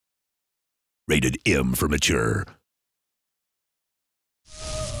Rated M for mature.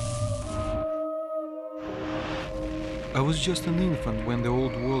 I was just an infant when the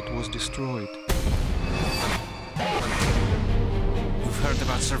old world was destroyed. You've heard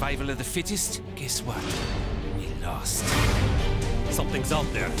about survival of the fittest? Guess what? We lost. Something's out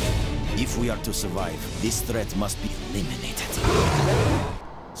there. If we are to survive, this threat must be eliminated.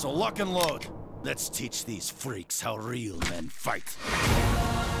 So lock and load. Let's teach these freaks how real men fight.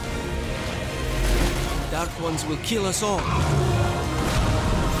 Dark ones will kill us all.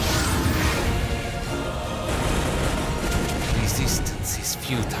 Resistance is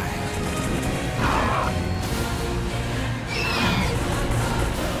futile.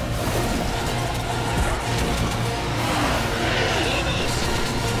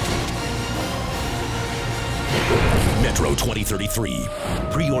 Metro 2033.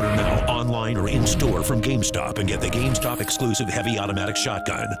 Pre-order now online or in-store from GameStop and get the GameStop exclusive heavy automatic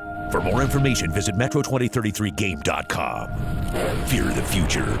shotgun. For more information, visit metro2033game.com. Fear the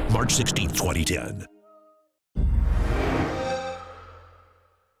future, March 16, 2010.